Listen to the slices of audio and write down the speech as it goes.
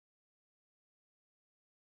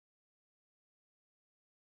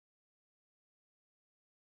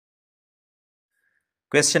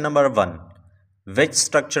Question number 1. Which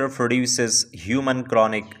structure produces human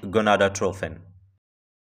chronic gonadotrophin?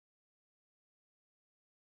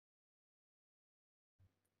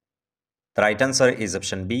 The right answer is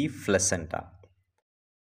option B, placenta.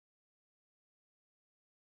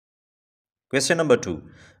 Question number 2.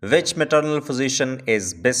 Which maternal position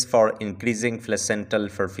is best for increasing placental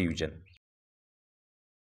perfusion?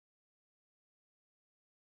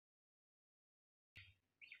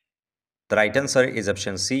 The right answer is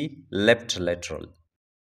option C, left lateral.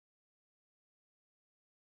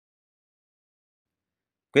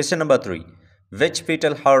 Question number 3. Which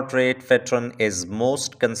fetal heart rate pattern is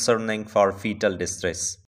most concerning for fetal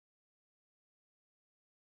distress?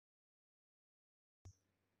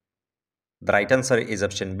 The right answer is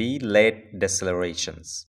option B, late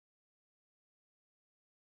decelerations.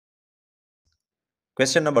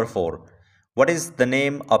 Question number 4. What is the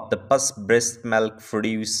name of the pus breast milk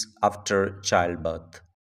produced after childbirth?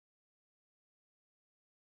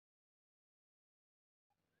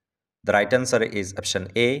 The right answer is option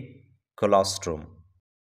A, colostrum.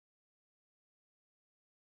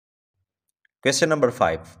 Question number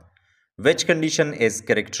 5. Which condition is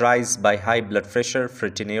characterized by high blood pressure,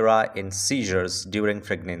 proteinuria, and seizures during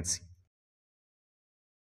pregnancy?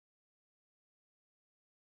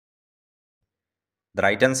 The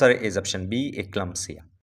right answer is option B, eclampsia.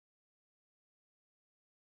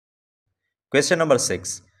 Question number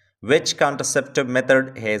 6. Which contraceptive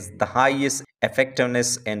method has the highest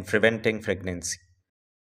effectiveness in preventing pregnancy?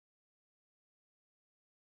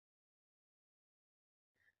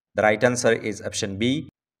 The right answer is option B,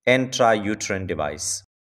 intrauterine device.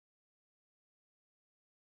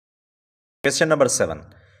 Question number 7.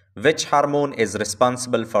 Which hormone is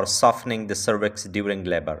responsible for softening the cervix during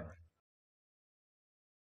labor?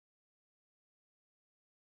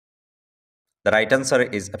 The right answer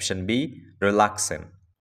is option B, relaxin.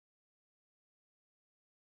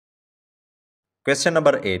 Question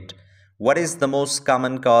number 8. What is the most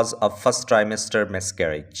common cause of first trimester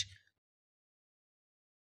miscarriage?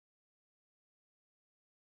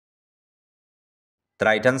 The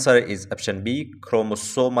right answer is option B,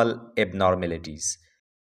 chromosomal abnormalities.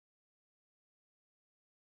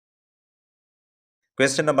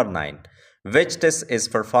 Question number 9. Which test is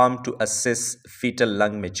performed to assess fetal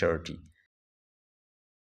lung maturity?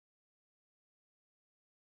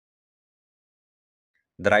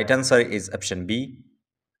 The right answer is option B,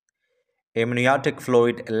 amniotic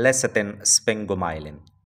fluid lecithin sphingomyelin.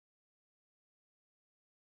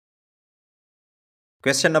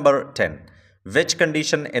 Question number 10. Which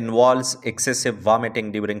condition involves excessive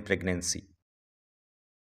vomiting during pregnancy?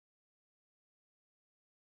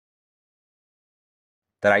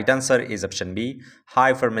 The right answer is option B,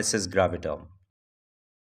 hyperemesis gravidum.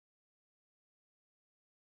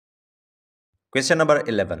 Question number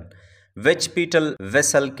 11. Which fetal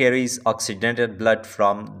vessel carries oxygenated blood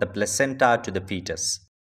from the placenta to the fetus?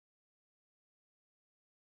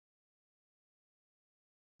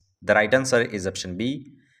 The right answer is option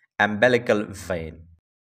B, umbilical vein.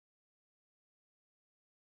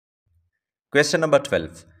 Question number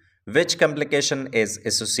 12. Which complication is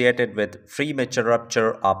associated with premature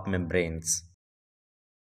rupture of membranes?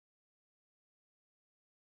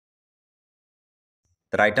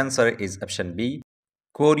 The right answer is option B,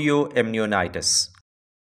 chorioamnionitis.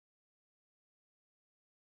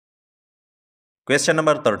 Question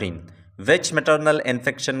number 13. Which maternal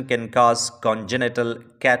infection can cause congenital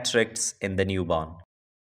cataracts in the newborn?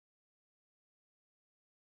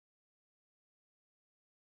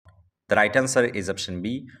 The right answer is option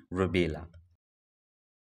B, rubella.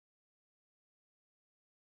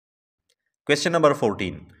 Question number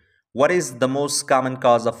 14. What is the most common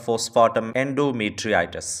cause of postpartum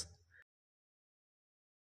endometritis?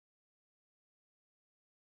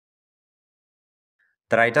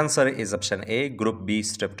 The right answer is option A, group B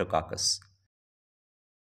streptococcus.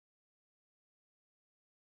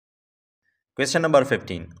 Question number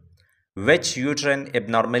 15. Which uterine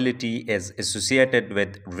abnormality is associated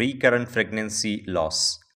with recurrent pregnancy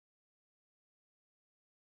loss?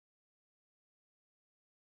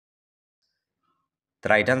 The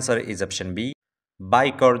right answer is option B,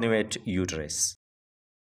 bicornuate uterus.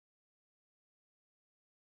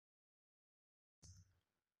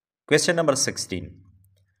 Question number 16.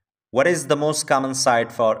 What is the most common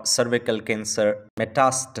site for cervical cancer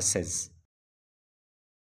metastasis?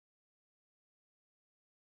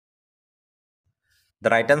 The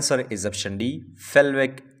right answer is option D,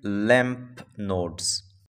 pelvic lymph nodes.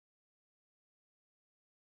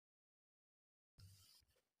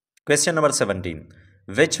 Question number 17.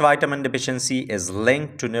 Which vitamin deficiency is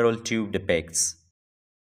linked to neural tube defects?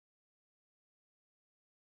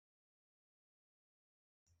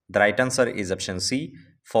 The right answer is option C,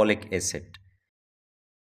 folic acid.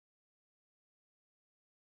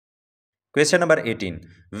 Question number 18.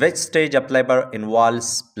 Which stage of labor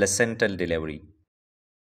involves placental delivery?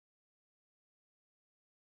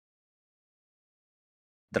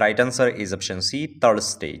 The right answer is option C, third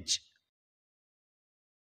stage.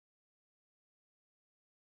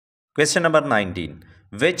 Question number 19.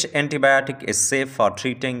 Which antibiotic is safe for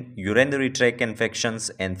treating urinary tract infections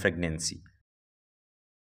in pregnancy?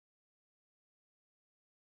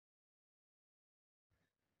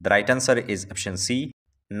 The right answer is option C,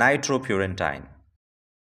 nitropurentine.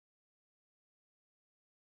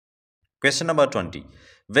 Question number 20.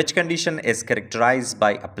 Which condition is characterized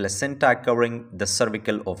by a placenta covering the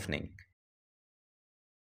cervical opening?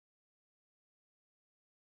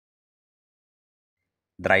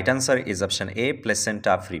 The right answer is option A,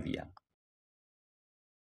 placenta previa.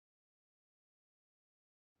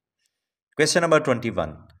 Question number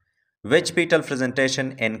 21. Which fetal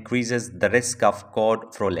presentation increases the risk of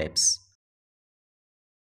cord prolapse?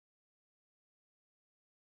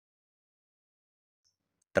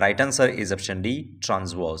 The right answer is option D,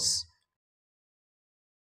 transverse.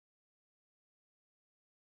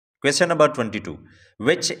 Question number 22.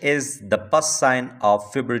 Which is the first sign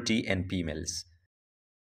of puberty in females?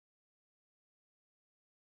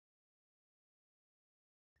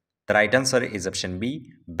 The right answer is option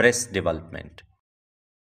B, breast development.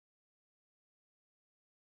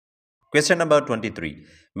 Question number 23.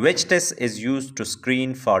 Which test is used to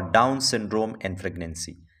screen for Down syndrome in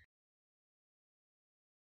pregnancy?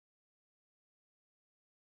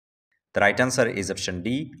 The right answer is option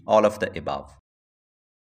D, all of the above.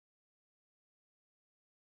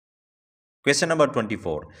 Question number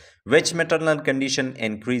 24. Which maternal condition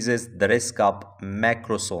increases the risk of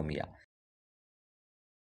macrosomia?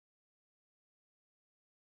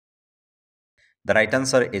 The right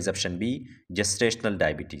answer is option B, gestational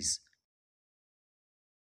diabetes.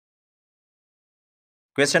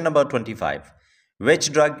 Question number 25.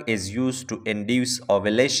 Which drug is used to induce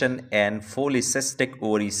ovulation and polycystic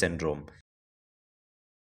ovary syndrome?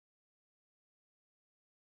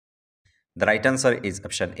 The right answer is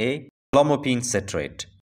option A, clomipene citrate.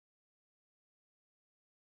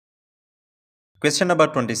 Question number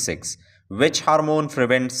 26. Which hormone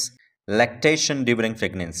prevents lactation during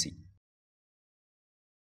pregnancy?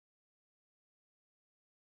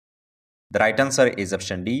 The right answer is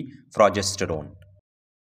option D, progesterone.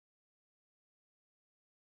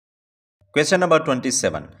 Question number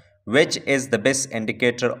 27. Which is the best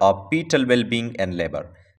indicator of fetal well-being in labor?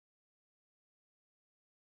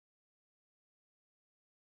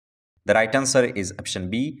 The right answer is option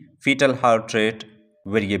B, fetal heart rate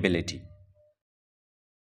variability.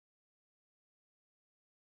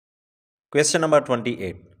 Question number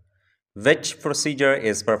 28. Which procedure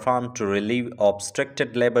is performed to relieve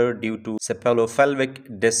obstructed labor due to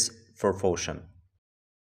cephalopelvic disproportion?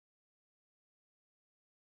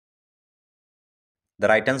 The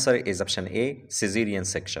right answer is option A, cesarean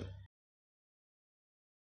section.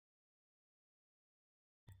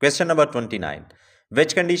 Question number 29.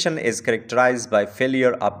 Which condition is characterized by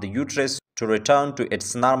failure of the uterus to return to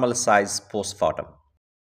its normal size postpartum?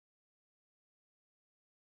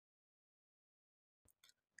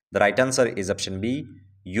 The right answer is option B,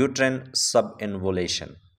 uterine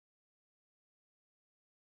subinvolution.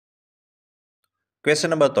 Question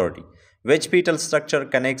number 30. Which fetal structure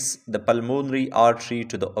connects the pulmonary artery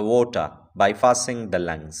to the aorta, bypassing the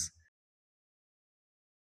lungs?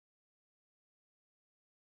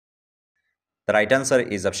 The right answer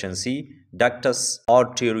is option C, ductus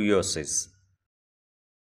arteriosus.